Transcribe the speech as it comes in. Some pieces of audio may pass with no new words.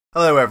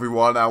Hello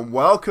everyone and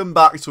welcome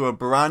back to a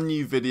brand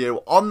new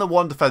video on the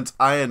One Defense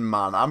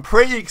Ironman. I'm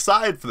pretty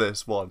excited for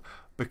this one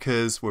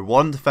because we're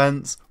One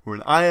Defense, we're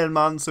an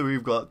Ironman, so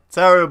we've got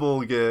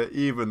terrible gear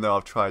even though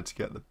I've tried to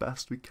get the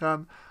best we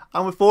can.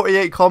 And we're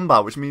 48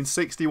 combat, which means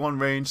 61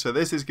 range, so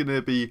this is going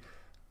to be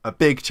a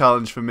big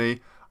challenge for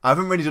me. I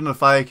haven't really done a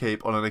fire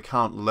cape on an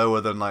account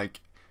lower than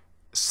like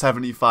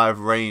 75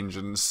 range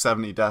and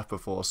 70 death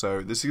before,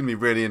 so this is going to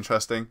be really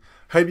interesting.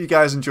 Hope you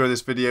guys enjoy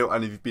this video,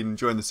 and if you've been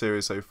enjoying the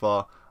series so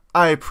far,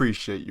 I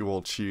appreciate you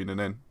all tuning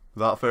in.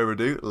 Without further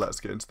ado,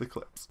 let's get into the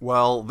clips.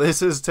 Well,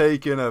 this has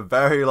taken a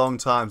very long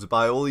time to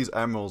buy all these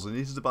emeralds. I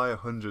needed to buy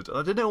 100, and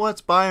I didn't know where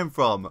to buy them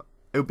from.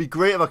 It would be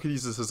great if I could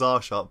use the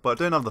Cesar shop, but I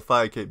don't have the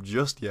fire cape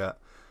just yet.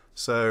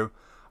 So,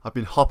 I've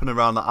been hopping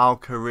around the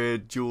Al-Career,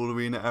 Jewel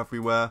Arena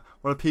everywhere.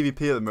 We're on a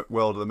PvP at the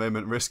world at the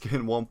moment,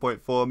 risking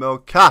 1.4 mil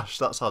cash.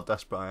 That's how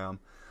desperate I am.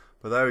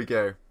 But there we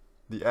go.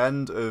 The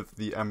end of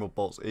the Emerald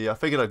Bolts E. I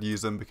figured I'd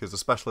use them because the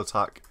special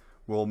attack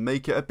will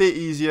make it a bit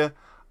easier.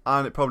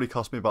 And it probably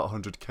cost me about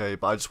 100k,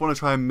 but I just want to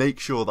try and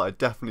make sure that I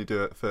definitely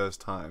do it first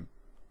time.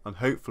 And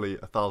hopefully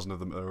 1,000 of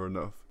them are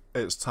enough.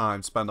 It's time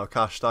to spend our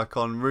cash stack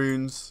on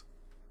runes.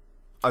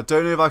 I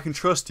don't know if I can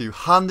trust you.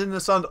 Hand in the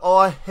sand. Oh,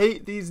 I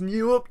hate these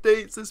new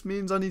updates. This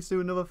means I need to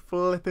do another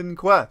flipping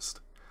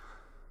quest.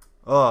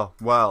 Oh,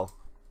 well.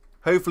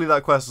 Hopefully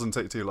that quest doesn't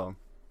take too long.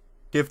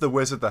 Give the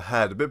wizard the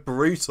head. A bit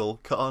brutal,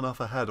 cutting off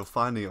a head or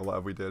finding it or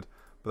whatever we did.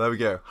 But there we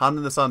go, hand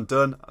in the sand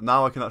done.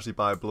 Now I can actually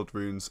buy blood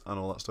runes and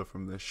all that stuff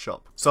from this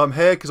shop. So I'm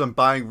here because I'm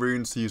buying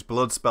runes to use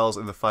blood spells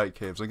in the fight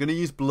caves. I'm going to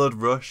use blood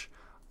rush,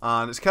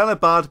 and it's kind of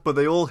bad, but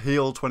they all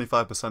heal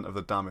 25% of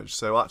the damage.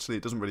 So actually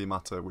it doesn't really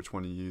matter which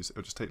one you use,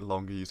 it'll just take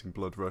longer using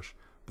blood rush.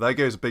 But there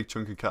goes a big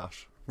chunk of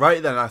cash.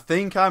 Right then, I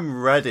think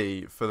I'm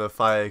ready for the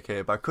fire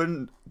cave. I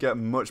couldn't get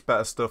much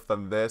better stuff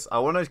than this. I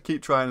want to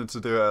keep trying to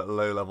do it at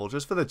low level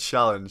just for the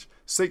challenge.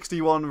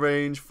 61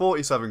 range,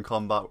 47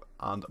 combat,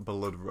 and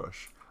blood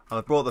rush. And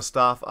I brought the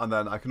staff, and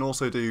then I can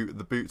also do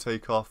the boot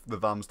takeoff, the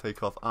Vams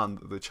takeoff, and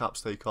the chaps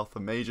takeoff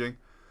for maging.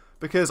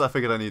 Because I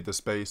figured I need the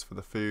space for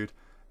the food.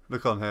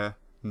 Look on here.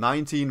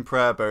 19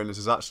 prayer bonus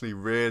is actually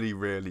really,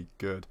 really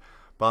good.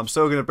 But I'm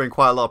still going to bring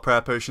quite a lot of prayer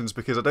potions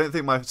because I don't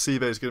think my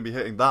C-base is going to be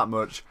hitting that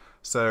much.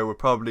 So we're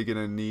probably going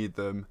to need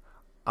them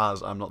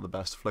as I'm not the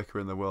best flicker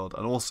in the world.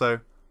 And also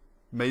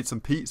made some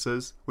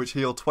pizzas, which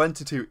heal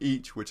 22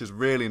 each, which is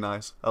really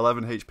nice.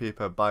 11 HP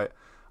per bite.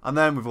 And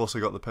then we've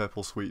also got the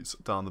purple sweets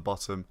down the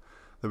bottom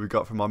that we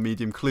got from our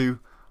medium clue.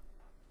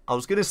 I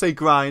was going to say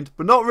grind,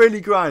 but not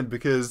really grind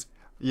because,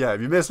 yeah, if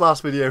you missed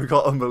last video, we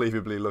got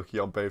unbelievably lucky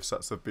on both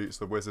sets of boots,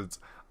 the wizards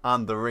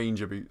and the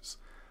ranger boots.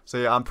 So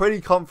yeah, I'm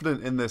pretty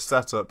confident in this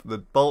setup. The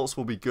bolts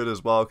will be good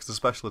as well because the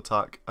special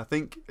attack, I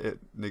think it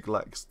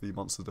neglects the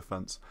monster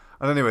defense.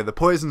 And anyway, the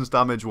poison's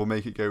damage will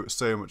make it go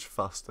so much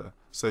faster.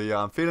 So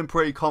yeah, I'm feeling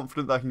pretty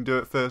confident that I can do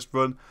it first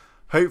run.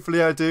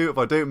 Hopefully I do. If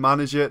I don't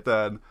manage it,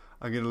 then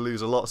I'm going to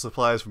lose a lot of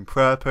supplies from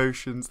prayer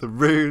potions, the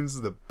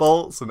runes, the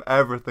bolts, and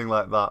everything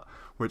like that,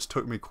 which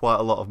took me quite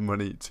a lot of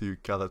money to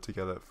gather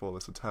together for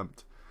this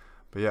attempt.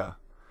 But yeah,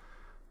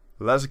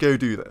 let's go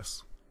do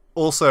this.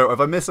 Also, if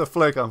I miss a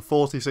flick, I'm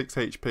 46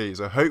 HP,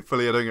 so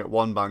hopefully I don't get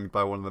one-banged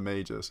by one of the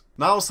mages.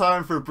 Now it's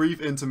time for a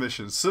brief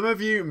intermission. Some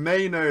of you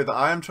may know that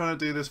I am trying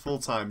to do this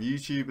full-time,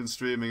 YouTube and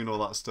streaming and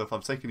all that stuff.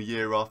 I'm taking a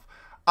year off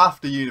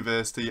after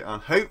university,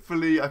 and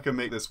hopefully I can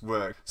make this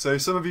work. So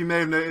some of you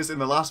may have noticed in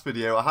the last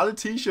video I had a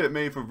t-shirt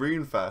made for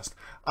RuneFest,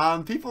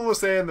 and people were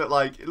saying that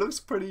like it looks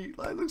pretty,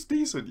 like it looks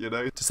decent, you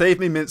know. To save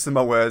me mincing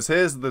my words,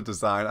 here's the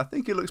design. I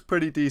think it looks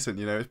pretty decent,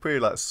 you know. It's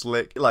pretty like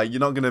slick. Like you're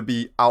not gonna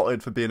be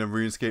outed for being a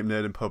RuneScape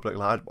nerd in public.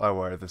 Like I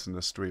wear this in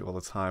the street all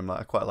the time.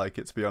 Like I quite like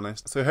it, to be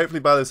honest. So hopefully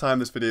by the time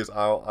this video is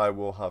out, I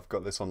will have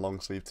got this on long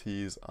sleeve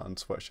tees and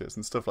sweatshirts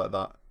and stuff like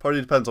that.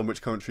 Probably depends on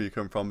which country you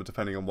come from, but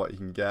depending on what you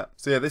can get.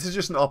 So yeah, this is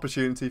just an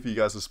opportunity for you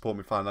guys to support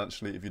me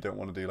financially if you don't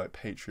want to do like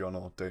Patreon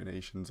or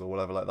donations or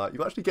whatever like that.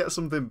 You actually get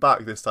something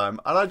back this time,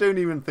 and I don't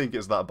even think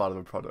it's that bad of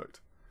a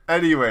product.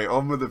 Anyway,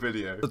 on with the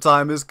video. The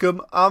time has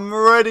come, I'm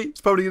ready. It's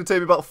probably going to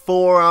take me about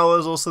 4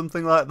 hours or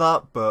something like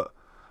that, but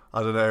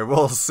I don't know,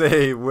 we'll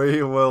see,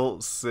 we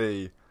will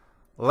see.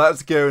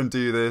 Let's go and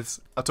do this.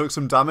 I took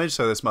some damage,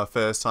 so this is my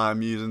first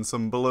time using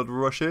some blood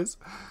rushes.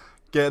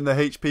 Getting the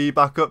HP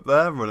back up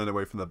there, running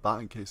away from the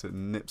bat in case it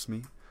nips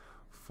me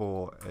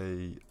for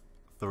a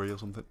 3 or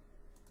something.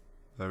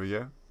 There we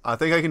go. I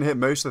think I can hit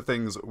most of the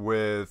things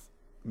with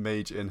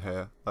mage in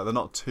here. Like they're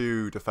not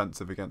too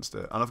defensive against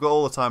it. And I've got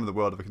all the time in the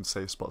world if I can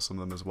safe spot some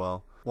of them as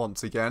well.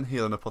 Once again,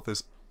 healing up off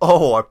this.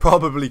 Oh, I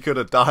probably could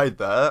have died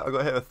there. I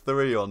got hit a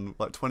 3 on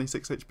like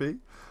 26 HP. Can't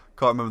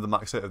remember the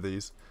max hit of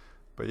these.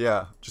 But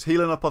yeah, just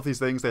healing up off these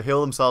things. They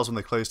heal themselves when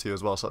they're close to you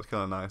as well, so that's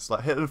kind of nice.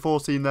 Like hitting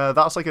 14 there,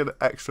 that's like an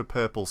extra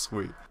purple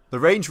sweet. The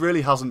range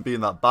really hasn't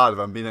been that bad if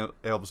I'm being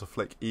able to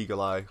flick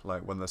Eagle Eye,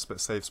 like when they're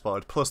safe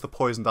spotted. Plus the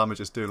poison damage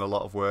is doing a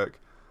lot of work.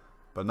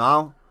 But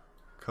now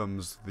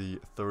comes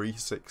the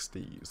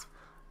 360s.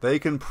 They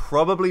can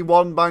probably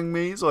one-bang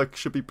me, so I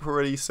should be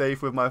pretty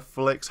safe with my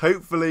flicks.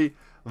 Hopefully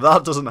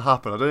that doesn't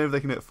happen. I don't know if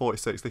they can hit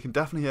 46. They can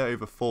definitely hit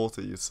over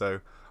 40,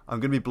 so I'm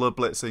going to be blood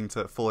blitzing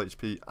to full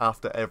HP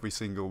after every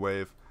single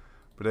wave.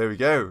 But there we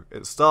go,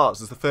 it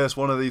starts. It's the first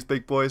one of these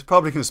big boys.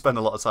 Probably going to spend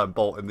a lot of time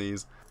bolting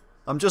these.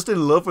 I'm just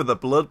in love with the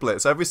blood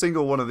blitz. Every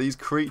single one of these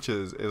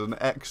creatures is an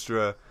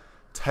extra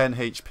 10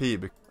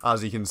 HP.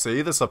 As you can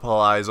see, the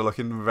supplies are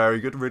looking very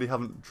good. Really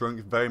haven't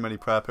drunk very many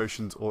prayer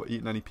potions or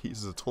eaten any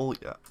pizzas at all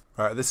yet.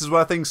 Alright, this is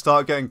where things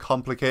start getting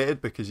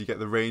complicated because you get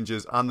the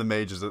rangers and the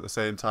mages at the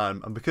same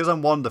time. And because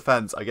I'm 1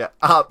 defense, I get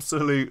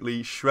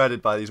absolutely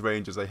shredded by these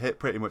rangers. They hit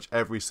pretty much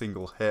every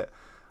single hit.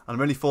 And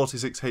I'm only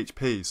 46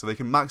 HP, so they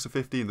can max a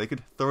 15. They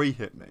could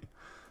 3-hit me.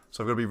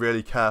 So I've got to be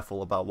really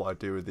careful about what I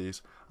do with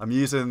these. I'm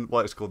using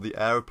what is called the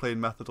aeroplane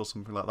method or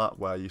something like that,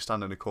 where you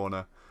stand in a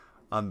corner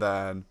and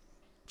then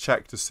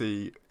check to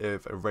see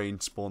if a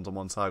range spawns on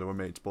one side or a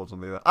mage spawns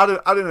on the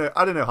other. I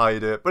don't know how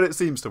you do it, but it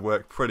seems to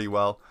work pretty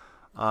well.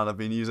 And I've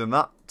been using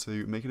that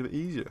to make it a bit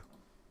easier.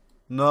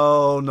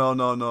 No,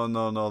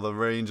 the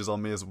range is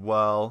on me as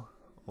well.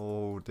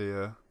 Oh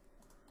dear.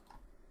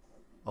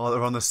 Oh,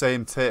 they're on the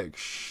same tick.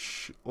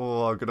 Shh.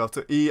 Oh, I'm gonna have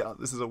to eat.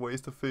 This is a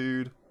waste of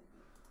food.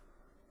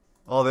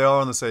 Oh, they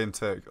are on the same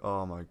tick.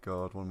 Oh my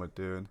god, what am I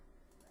doing?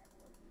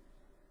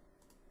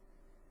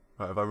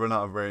 Right, if I run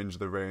out of range,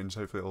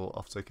 hopefully it'll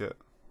off-tick it.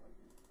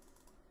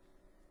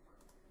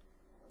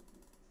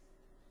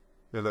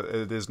 Yeah, look,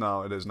 it is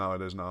now.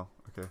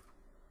 Okay.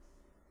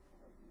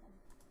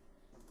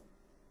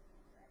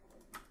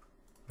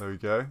 There we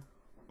go.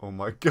 Oh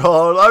my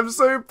god, I'm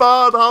so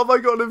bad. How have I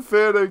got an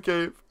Inferno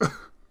cape?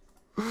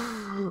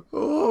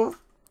 Oh,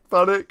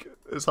 panic.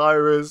 It's high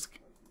risk.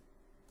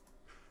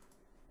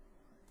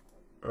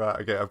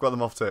 Right, okay, I've got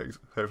them off ticked.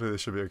 Hopefully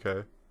this should be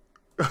okay.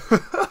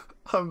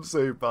 I'm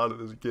so bad at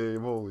this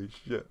game, holy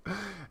shit.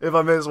 If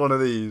I miss one of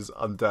these,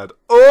 I'm dead.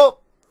 Oh!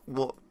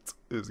 What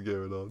is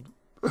going on?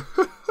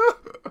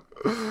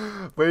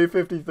 Wave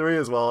 53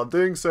 as well. I'm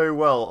doing so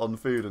well on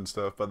food and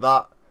stuff, but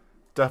that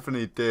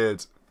definitely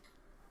did.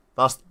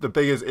 That's the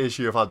biggest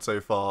issue I've had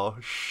so far.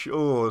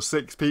 Oh,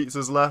 6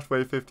 pizzas left,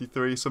 wave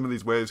 53. Some of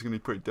these waves are going to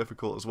be pretty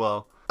difficult as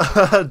well.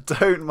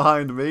 Don't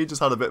mind me,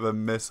 just had a bit of a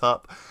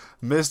mishap.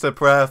 Missed a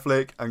prayer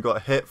flick and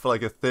got hit for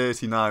like a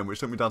 39,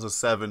 which took me down to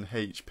 7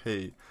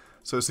 HP.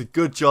 So it's a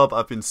good job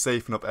I've been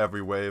safing up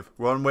every wave.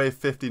 We're on wave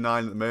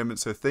 59 at the moment,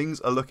 so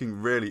things are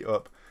looking really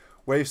up.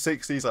 Wave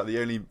 60 is like the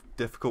only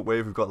difficult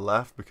wave we've got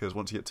left, because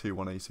once you get 2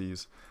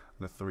 180s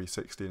and a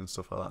 360 and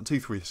stuff like that, and 2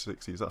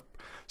 360s,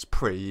 it's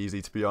pretty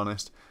easy to be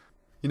honest.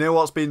 You know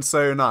what's been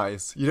so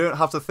nice? You don't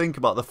have to think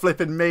about the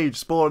flipping mage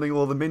spawning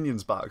all the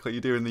minions back like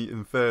you do in the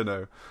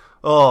Inferno.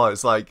 Oh,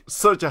 it's like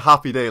such a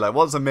happy day. Like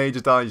once a mage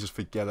is down, you just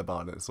forget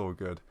about it. It's all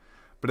good.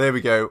 But there we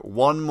go.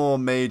 One more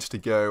mage to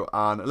go,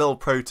 and a little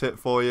pro tip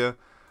for you.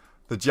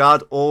 The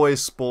Jad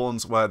always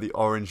spawns where the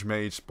orange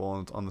mage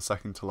spawned on the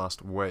second to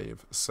last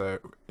wave. So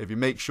if you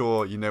make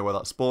sure you know where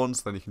that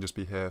spawns, then you can just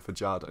be here for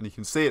Jad, and you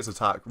can see its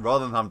attack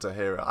rather than having to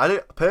hear it. I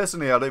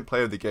don't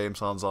play with the game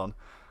sounds on.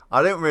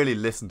 I don't really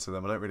listen to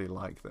them. I don't really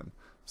like them.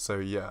 So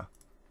yeah.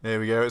 Here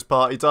we go. It's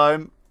party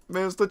time.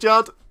 Mr.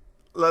 Jad.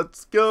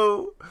 Let's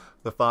go.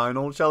 The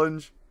final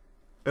challenge.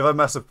 If I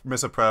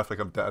miss a prayer flick,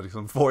 I'm dead because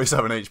I'm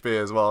 47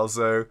 HP as well.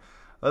 So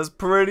that's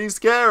pretty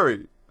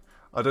scary.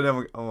 I don't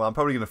know. I'm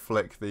probably going to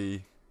flick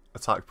the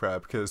attack prayer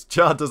because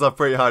Jad does have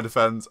pretty high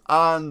defense.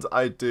 And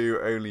I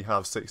do only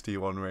have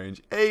 61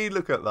 range. Hey,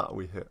 look at that.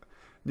 We hit.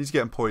 Need to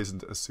get him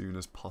poisoned as soon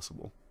as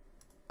possible.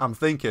 I'm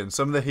thinking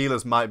some of the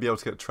healers might be able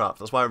to get trapped.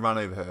 That's why I ran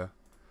over here.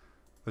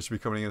 They should be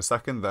coming in a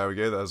second. There we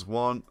go. There's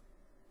one.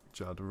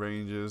 Jad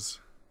ranges.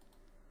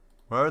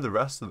 Where are the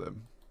rest of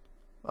them?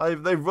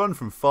 They run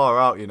from far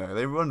out, you know.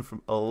 They run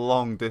from a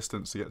long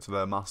distance to get to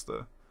their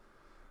master.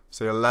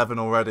 So 11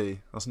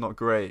 already. That's not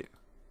great.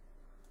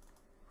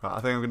 Right, I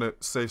think I'm going to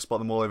safe spot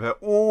them all over here.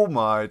 Oh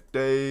my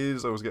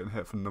days. I was getting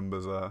hit for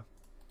numbers there.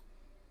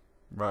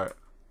 Right.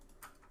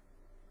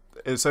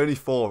 It's only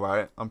 4,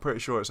 right? I'm pretty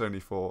sure it's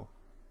only 4.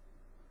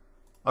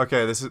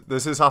 Okay,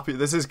 this is happy.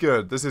 This is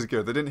good. This is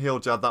good. They didn't heal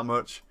Jad that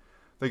much.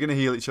 They're going to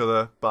heal each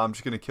other, but I'm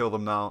just going to kill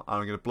them now. And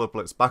I'm going to blood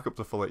blitz back up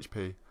to full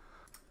HP.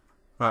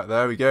 Right,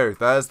 there we go.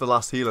 There's the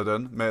last healer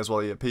done. May as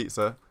well eat a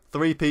pizza.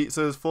 3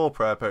 pizzas, 4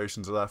 prayer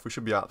potions are left. We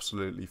should be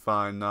absolutely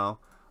fine now.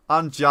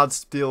 And Jad's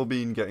still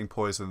been getting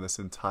poisoned this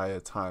entire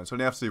time. So we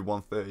only have to do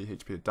 130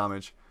 HP of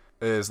damage.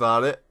 Is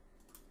that it?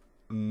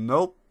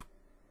 Nope.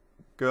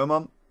 Come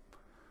on.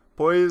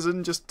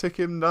 Poison, just tick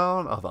him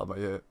down. Oh, that might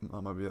be it.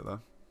 That might be it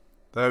though.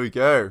 There we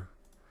go.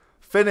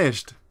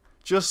 Finished.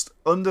 Just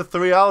under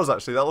 3 hours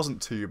actually. That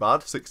wasn't too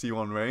bad.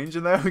 61 range.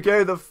 And there we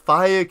go. The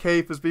fire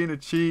cape has been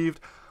achieved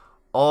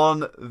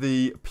on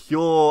the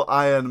pure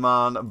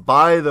Ironman.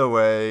 By the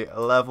way,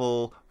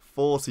 level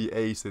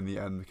 48 in the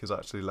end because I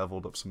actually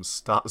leveled up some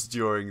stats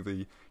during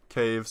the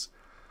caves.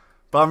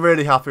 But I'm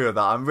really happy with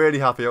that. I'm really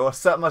happy. I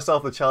set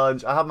myself a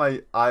challenge. I had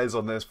my eyes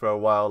on this for a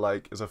while,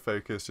 like as a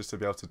focus, just to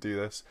be able to do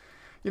this.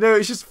 You know,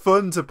 it's just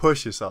fun to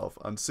push yourself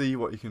and see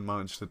what you can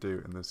manage to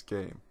do in this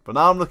game. But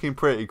now I'm looking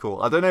pretty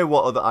cool. I don't know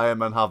what other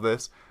Ironmen have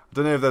this. I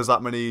don't know if there's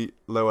that many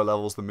lower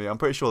levels than me. I'm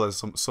pretty sure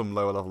there's some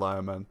lower level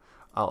Ironmen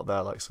out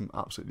there, like some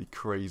absolutely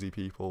crazy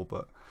people.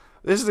 But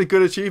this is a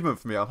good achievement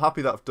for me. I'm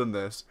happy that I've done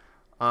this.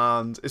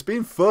 And it's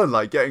been fun,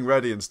 like, getting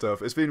ready and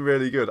stuff. It's been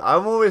really good.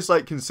 I'm always,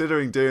 like,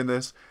 considering doing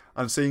this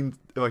and seeing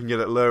if I can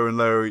get it lower and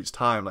lower each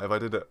time. Like, if I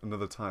did it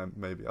another time,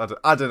 maybe.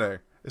 I don't know.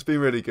 It's been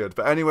really good.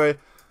 But anyway,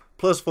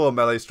 +4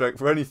 melee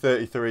strength. We're only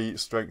 33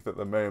 strength at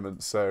the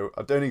moment, so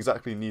I don't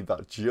exactly need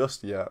that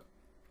just yet.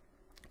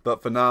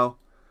 But for now,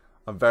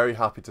 I'm very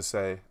happy to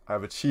say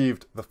I've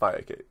achieved the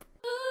fire cape.